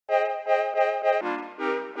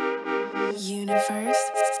Universe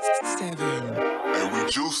 7. And we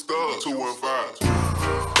juiced up 215.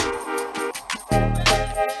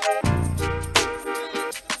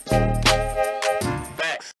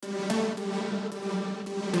 Facts.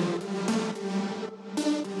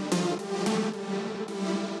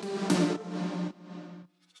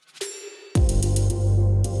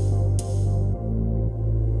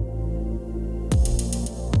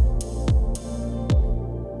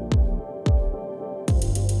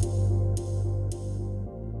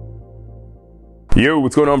 Yo,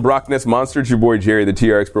 what's going on, Brock Ness Monster? It's your boy Jerry, the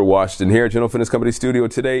TR Expert Washington here at General Fitness Company Studio.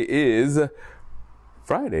 Today is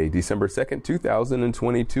Friday, December 2nd,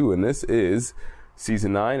 2022, and this is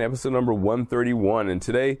Season 9, Episode number 131. And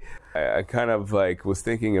today, I kind of was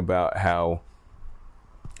thinking about how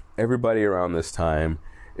everybody around this time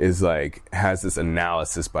is has this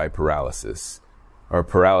analysis by paralysis. Or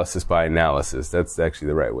paralysis by analysis. That's actually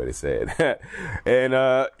the right way to say it. And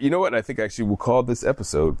you know what? I think actually we'll call this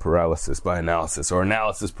episode Paralysis by Analysis or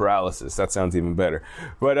Analysis Paralysis. That sounds even better.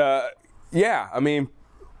 But yeah, I mean,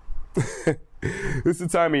 this is the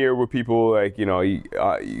time of year where people whether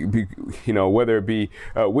it be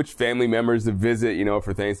which family members to visit,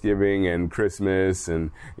 for Thanksgiving and Christmas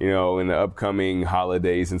and, in the upcoming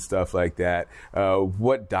holidays and stuff like that.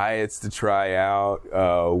 What diets to try out,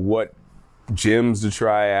 what gyms to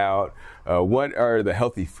try out, what are the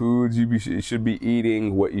healthy foods you should be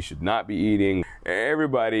eating, what you should not be eating.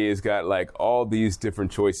 Everybody has got all these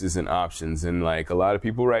different choices and options, and a lot of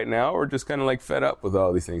people right now are just kind of fed up with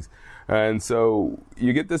all these things. And so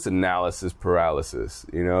you get this analysis paralysis,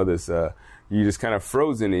 this you just kind of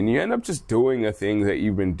frozen, and you end up just doing the things that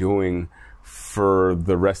you've been doing for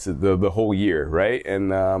the rest of the whole year, right?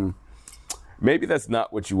 And maybe that's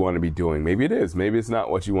not what you want to be doing. Maybe it is. Maybe it's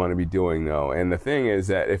not what you want to be doing, though. And the thing is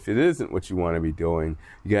that if it isn't what you want to be doing,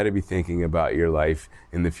 you got to be thinking about your life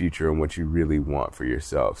in the future and what you really want for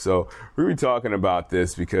yourself. So we're going to be talking about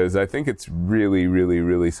this because I think it's really, really,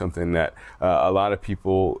 really something that a lot of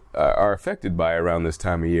people are affected by around this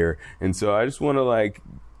time of year. And so I just want to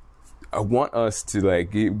I want us to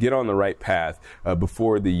get on the right path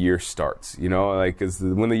before the year starts, because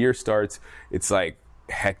when the year starts, it's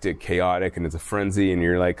hectic, chaotic, and it's a frenzy, and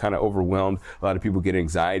you're kind of overwhelmed. A lot of people get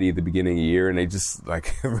anxiety at the beginning of the year, and they just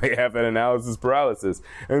they have that analysis paralysis,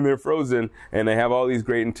 and they're frozen, and they have all these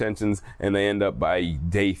great intentions, and they end up by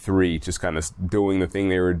day 3 just kind of doing the thing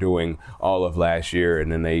they were doing all of last year,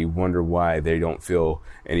 and then they wonder why they don't feel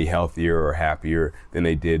any healthier or happier than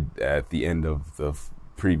they did at the end of the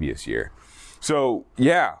previous year. So,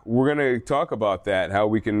 yeah, we're going to talk about that, how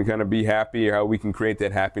we can kind of be happy, how we can create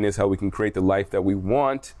that happiness, how we can create the life that we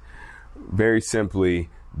want, very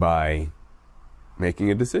simply by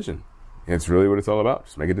making a decision. It's really what it's all about.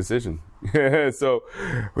 Just make a decision. So,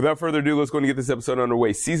 without further ado, let's go and get this episode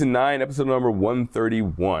underway. Season 9, episode number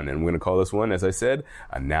 131. And we're going to call this one, as I said,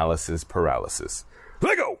 Analysis Paralysis.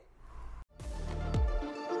 Let go!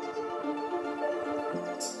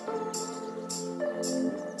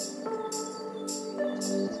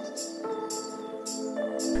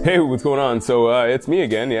 Hey, what's going on? So it's me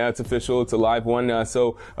again. Yeah, it's official. It's a live one.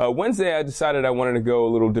 So Wednesday, I decided I wanted to go a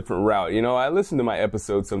little different route. I listen to my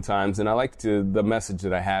episodes sometimes, and I like the message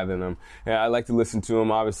that I have in them. And I like to listen to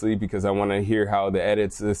them, obviously, because I want to hear how the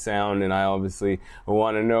edits sound, and I obviously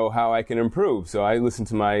want to know how I can improve. So I listen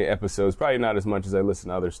to my episodes, probably not as much as I listen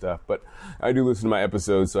to other stuff, but I do listen to my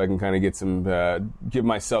episodes so I can kind of get give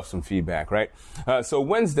myself some feedback, right? So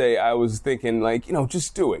Wednesday, I was thinking,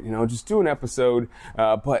 just do it. Just do an episode,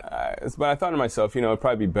 but I thought to myself, it'd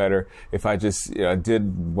probably be better if I just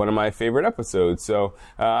did one of my favorite episodes. So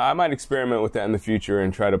I might experiment with that in the future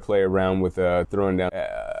and try to play around with throwing down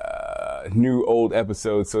new old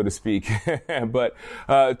episodes, so to speak. But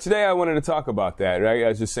today I wanted to talk about that, right? I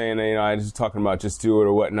was just saying, I was just talking about just do it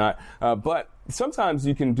or whatnot. But sometimes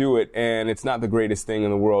you can do it and it's not the greatest thing in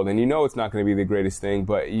the world, and it's not going to be the greatest thing,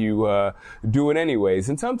 but you do it anyways.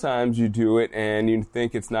 And sometimes you do it and you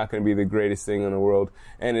think it's not going to be the greatest thing in the world,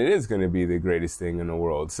 and it is going to be the greatest thing in the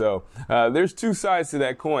world. So there's two sides to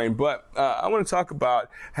that coin, but I want to talk about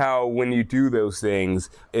how when you do those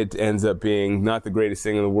things, it ends up being not the greatest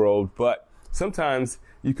thing in the world, but sometimes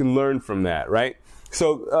you can learn from that, right?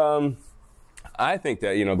 So I think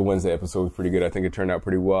that, the Wednesday episode was pretty good. I think it turned out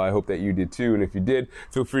pretty well. I hope that you did too. And if you did,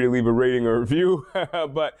 feel free to leave a rating or review.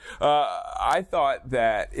 But I thought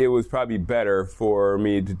that it was probably better for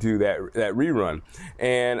me to do that rerun.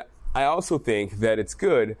 And I also think that it's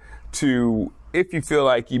good to, if you feel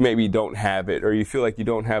like you maybe don't have it or you feel like you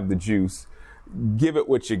don't have the juice, give it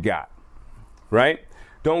what you got, right?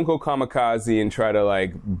 don't go kamikaze and try to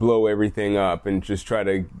like blow everything up and just try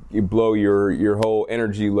to blow your whole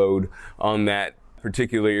energy load on that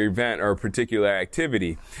particular event or particular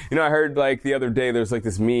activity. You know, I heard like the other day there's like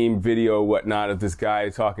this meme video whatnot of this guy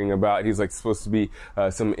talking about, he's like supposed to be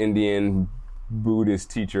some Indian Buddhist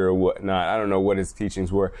teacher or whatnot. I don't know what his teachings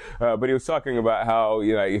were, but he was talking about how,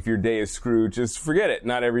 you know, if your day is screwed, just forget it.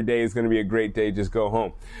 Not every day is going to be a great day. Just go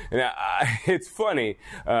home. And it's funny.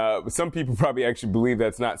 Some people probably actually believe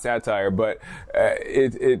that's not satire, but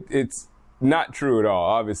it's not true at all.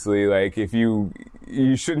 Obviously, like if you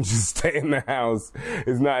shouldn't just stay in the house.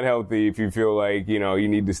 It's not healthy if you feel like, you know, you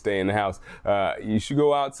need to stay in the house. You should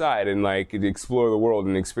go outside and like explore the world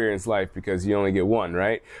and experience life because you only get one,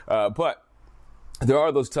 right? But there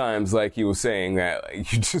are those times, like he was saying, that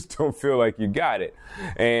you just don't feel like you got it.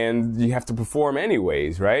 And you have to perform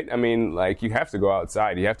anyways, right? I mean, like, you have to go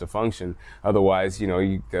outside. You have to function. Otherwise, you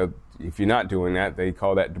know, if you're not doing that, they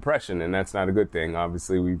call that depression, and that's not a good thing.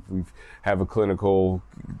 Obviously, we have a clinical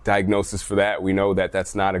diagnosis for that. We know that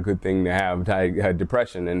that's not a good thing to have,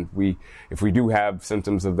 depression. And if we do have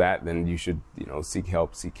symptoms of that, then you should, you know, seek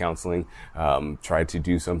help, seek counseling, try to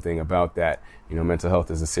do something about that. You know, mental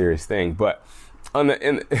health is a serious thing. But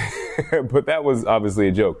but that was obviously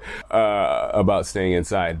a joke about staying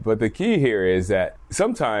inside. But the key here is that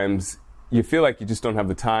sometimes you feel like you just don't have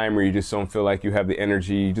the time, or you just don't feel like you have the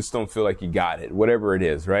energy, you just don't feel like you got it, whatever it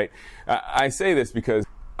is, right? I say this because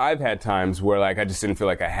I've had times where like I just didn't feel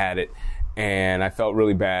like I had it, and I felt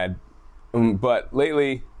really bad. But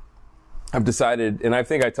lately, I've decided, and I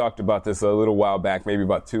think I talked about this a little while back, maybe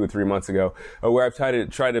about 2 or 3 months ago, where I've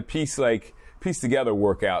tried to piece together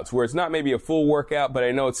workouts where it's not maybe a full workout, but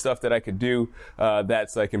I know it's stuff that I could do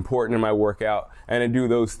that's like important in my workout, and I do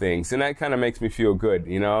those things, and that kind of makes me feel good.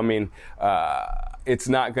 You know, I mean, it's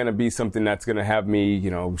not going to be something that's going to have me,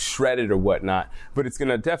 you know, shredded or whatnot, but it's going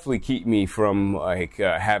to definitely keep me from like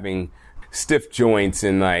having stiff joints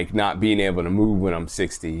and like not being able to move when I'm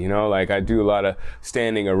 60, you know, like I do a lot of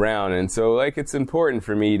standing around. And so like, it's important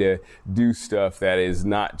for me to do stuff that is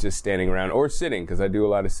not just standing around or sitting, because I do a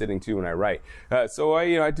lot of sitting too when I write. So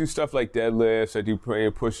I do stuff like deadlifts, I do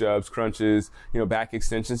push-ups, crunches, you know, back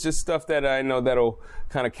extensions, just stuff that I know that'll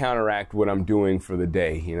kind of counteract what I'm doing for the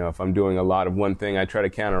day. You know, if I'm doing a lot of one thing, I try to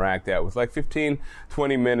counteract that with like 15,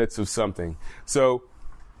 20 minutes of something. So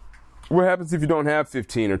what happens if you don't have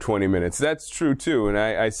 15 or 20 minutes? That's true too, and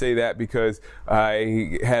I say that because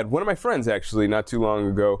I had one of my friends actually not too long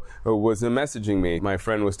ago was messaging me. My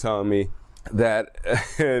friend was telling me that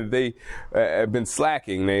they have been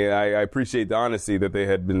slacking. I appreciate the honesty that they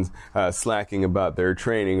had been slacking about their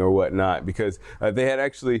training or whatnot, because they had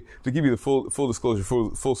actually, to give you the full disclosure,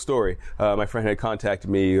 full story, my friend had contacted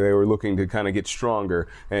me. They were looking to kind of get stronger,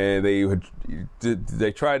 and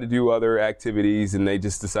they tried to do other activities, and they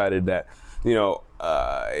just decided that, you know,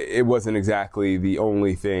 it wasn't exactly the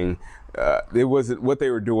only thing. It wasn't, what they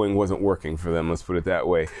were doing wasn't working for them, let's put it that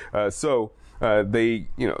way. So they,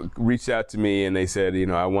 you know, reached out to me and they said, you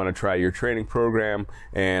know, I want to try your training program.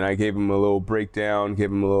 And I gave them a little breakdown,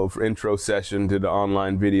 gave them a little intro session to the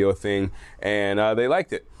online video thing, and they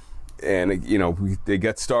liked it. And, you know, they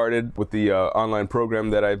got started with the online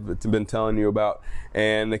program that I've been telling you about,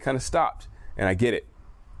 and they kind of stopped. And I get it.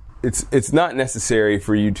 It's not necessary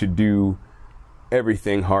for you to do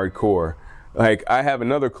everything hardcore. Like, I have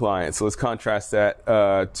another client, so let's contrast that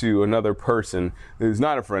to another person who's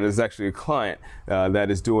not a friend. It's actually a client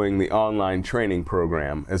that is doing the online training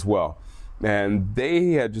program as well. And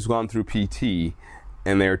they had just gone through PT,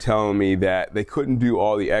 and they were telling me that they couldn't do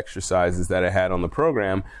all the exercises that I had on the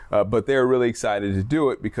program, but they were really excited to do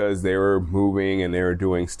it because they were moving and they were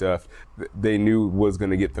doing stuff they knew was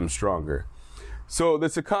going to get them stronger. So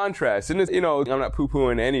there's a contrast, and it's, you know, I'm not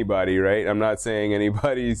poo-pooing anybody, right? I'm not saying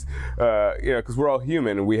anybody's, you know, because we're all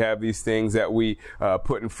human, and we have these things that we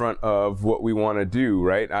put in front of what we want to do,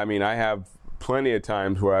 right? I mean, I have plenty of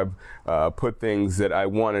times where I've put things that I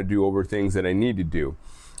want to do over things that I need to do.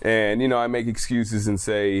 And, you know, I make excuses and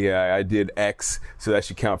say, yeah, I did X, so that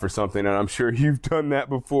should count for something. And I'm sure you've done that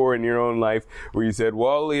before in your own life, where you said,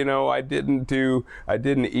 well, you know, I didn't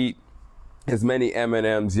eat as many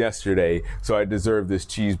M&Ms yesterday, so I deserve this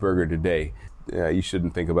cheeseburger today. You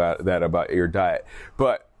shouldn't think about that about your diet.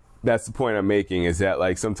 But that's the point I'm making, is that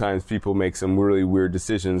like sometimes people make some really weird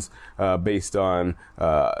decisions based on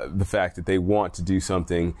the fact that they want to do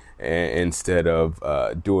something instead of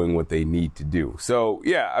doing what they need to do. So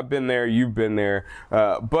yeah, I've been there, you've been there,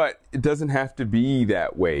 but it doesn't have to be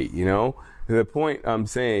that way, you know? the point I'm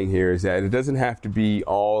saying here is that it doesn't have to be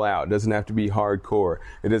all out. It doesn't have to be hardcore.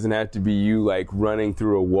 It doesn't have to be you like running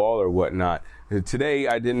through a wall or whatnot. Today,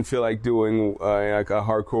 I didn't feel like doing like a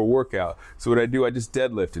hardcore workout. So what I do, I just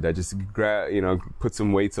deadlifted. I just put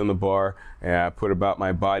some weights on the bar, and I put about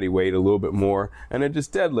my body weight a little bit more, and I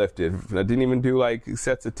just deadlifted. I didn't even do like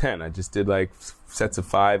sets of 10. I just did like sets of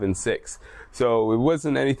 5 and 6. So it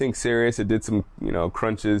wasn't anything serious. I did some,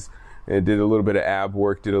 crunches, and did a little bit of ab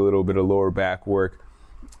work, did a little bit of lower back work.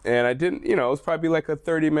 And I didn't, it was probably like a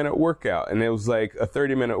 30-minute workout. And it was like a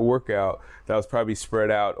 30-minute workout that was probably spread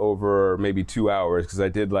out over maybe 2 hours, because I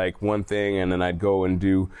did like one thing and then I'd go and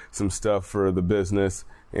do some stuff for the business.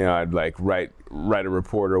 I'd like write a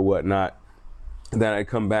report or whatnot. Then I'd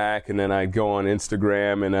come back and then I'd go on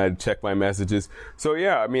Instagram and I'd check my messages. So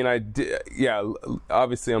yeah,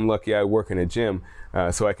 obviously I'm lucky I work in a gym,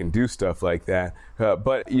 so I can do stuff like that.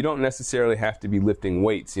 But you don't necessarily have to be lifting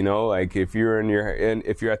weights, like if you're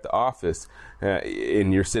if you're at the office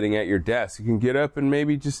and you're sitting at your desk, you can get up and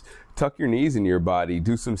maybe just tuck your knees in your body,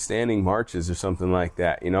 do some standing marches or something like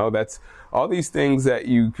that. That's all these things that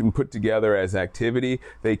you can put together as activity,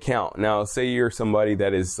 they count. Now, say you're somebody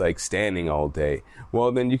that is like standing all day.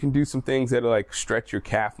 Well, then you can do some things that are like stretch your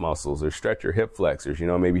calf muscles or stretch your hip flexors,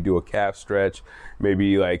 maybe do a calf stretch,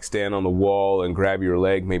 maybe like stand on the wall and grab your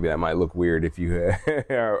leg. Maybe that might look weird if you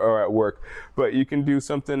are at work, but you can do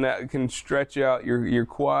something that can stretch out your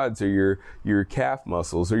quads or your calf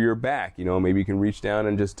muscles or your back. Maybe you can reach down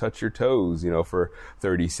and just touch your toes, for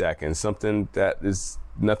 30 seconds, something that is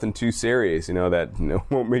nothing too serious, that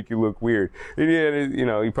won't make you look weird. And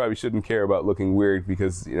yeah, you probably shouldn't care about looking weird,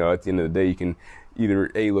 because at the end of the day you can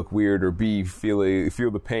either A, look weird, or B, feel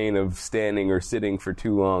the pain of standing or sitting for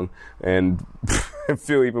too long and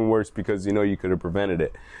feel even worse because you could have prevented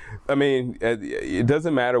it. I mean, it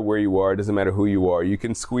doesn't matter where you are, it doesn't matter who you are, you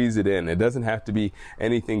can squeeze it in. It doesn't have to be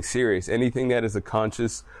anything serious. Anything that is a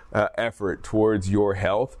conscious effort towards your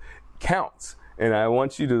health counts. And I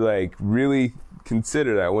want you to like really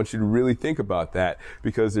consider that. I want you to really think about that,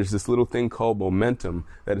 because there's this little thing called momentum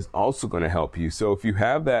that is also going to help you. So if you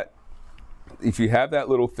have that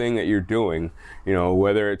little thing that you're doing,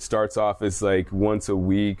 whether it starts off as like once a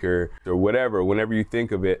week or whatever, whenever you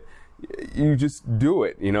think of it, you just do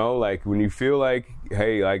it, like when you feel like,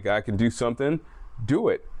 hey, like I can do something, do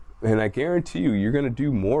it. And I guarantee you're going to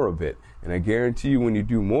do more of it. And I guarantee you when you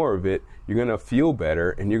do more of it, you're going to feel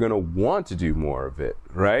better and you're going to want to do more of it,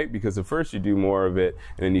 right? Because at first you do more of it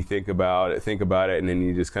and then you think about it, and then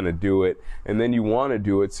you just kind of do it. And then you want to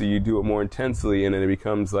do it, so you do it more intensely, and then it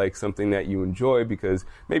becomes like something that you enjoy, because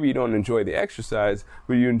maybe you don't enjoy the exercise,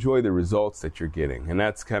 but you enjoy the results that you're getting. And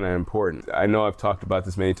that's kind of important. I know I've talked about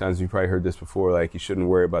this many times. You've probably heard this before, like you shouldn't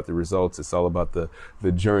worry about the results. It's all about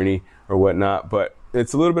the journey or whatnot. But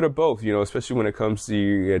it's a little bit of both, especially when it comes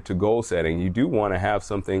to goal setting. You do want to have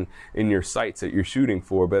something in your sights that you're shooting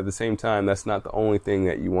for, but at the same time, that's not the only thing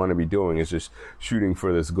that you want to be doing, is just shooting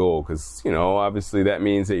for this goal. Because, obviously that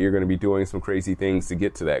means that you're going to be doing some crazy things to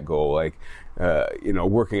get to that goal, like,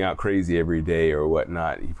 working out crazy every day or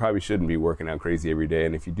whatnot. You probably shouldn't be working out crazy every day.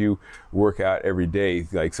 And if you do work out every day,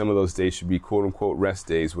 like some of those days should be quote unquote rest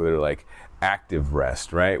days, where they're like active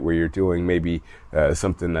rest, right? Where you're doing maybe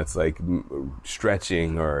something that's like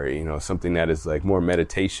stretching, or something that is like more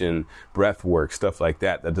meditation, breath work, stuff like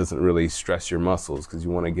that doesn't really stress your muscles, because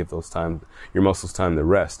you want to give your muscles time to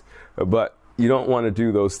rest. But you don't want to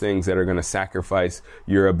do those things that are going to sacrifice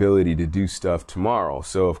your ability to do stuff tomorrow.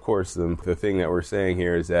 So of course the thing that we're saying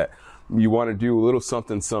here is that you want to do a little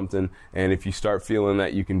something, and if you start feeling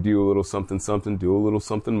that you can do a little something, do a little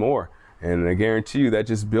something more. And I guarantee you that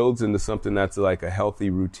just builds into something that's like a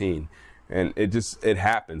healthy routine. And it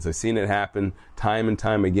happens. I've seen it happen time and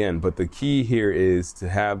time again. But the key here is to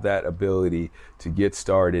have that ability to get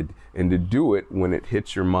started and to do it when it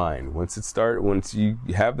hits your mind. Once you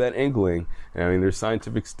have that inkling, I mean, there's a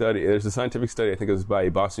scientific study, I think it was by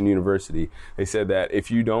Boston University. They said that if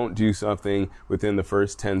you don't do something within the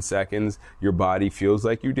first 10 seconds, your body feels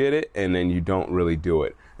like you did it, and then you don't really do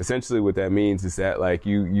it. Essentially what that means is that like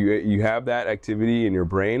you have that activity in your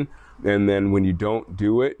brain, and then when you don't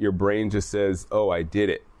do it, your brain just says, oh, I did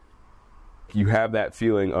it. You have that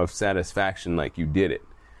feeling of satisfaction like you did it,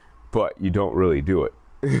 but you don't really do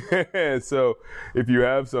it. So if you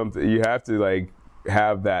have something, you have to like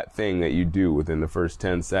have that thing that you do within the first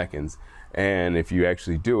 10 seconds. And if you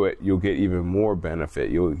actually do it, you'll get even more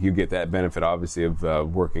benefit. You get that benefit, obviously, of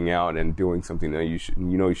working out and doing something that you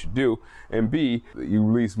should do. And B, you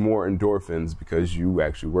release more endorphins because you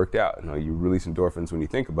actually worked out. You release endorphins when you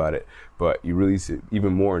think about it, but you release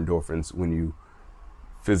even more endorphins when you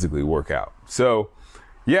physically work out. So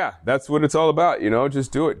Yeah, that's what it's all about,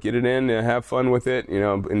 just do it. Get it in and have fun with it,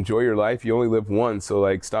 enjoy your life. You only live once, so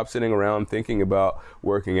like stop sitting around thinking about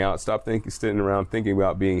working out. Stop sitting around thinking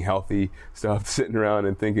about being healthy. Stop sitting around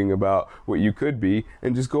and thinking about what you could be,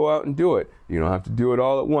 and just go out and do it. You don't have to do it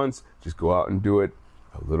all at once. Just go out and do it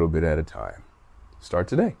a little bit at a time. Start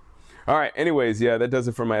today. All right. Anyways, yeah, that does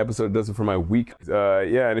it for my episode. Does it for my week.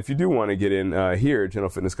 And if you do want to get in here at General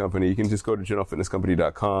Fitness Company, you can just go to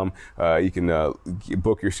generalfitnesscompany.com. You can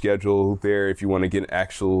book your schedule there if you want to get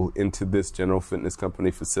into this General Fitness Company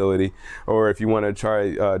facility, or if you want to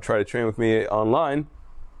try to train with me online.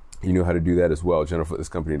 You know how to do that as well,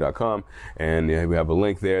 generalfitnesscompany.com. And we have a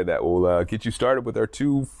link there that will get you started with our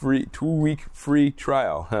 2-week free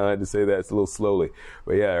trial. I had to say that, it's a little slowly.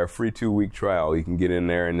 But yeah, our free 2-week trial. You can get in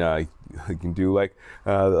there and you can do like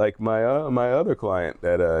my other client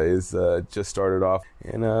that is just started off,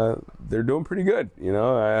 and they're doing pretty good.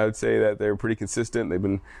 I would say that they're pretty consistent. They've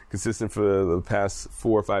been consistent for the past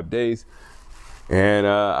 4 or 5 days. And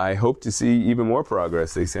I hope to see even more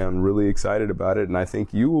progress. They sound really excited about it, and I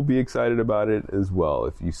think you will be excited about it as well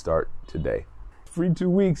if you start today. Free 2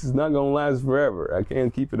 weeks is not going to last forever. I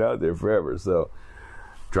can't keep it out there forever, so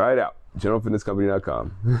try it out.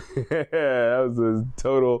 GeneralFitnessCompany.com. That was a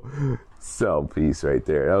total sell piece right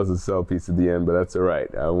there. That was a sell piece at the end, but that's all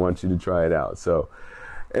right. I want you to try it out. So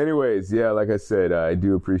anyways, yeah, like I said, I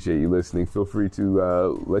do appreciate you listening. Feel free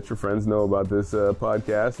to let your friends know about this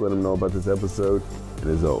podcast. Let them know about this episode.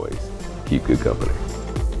 And as always, keep good company.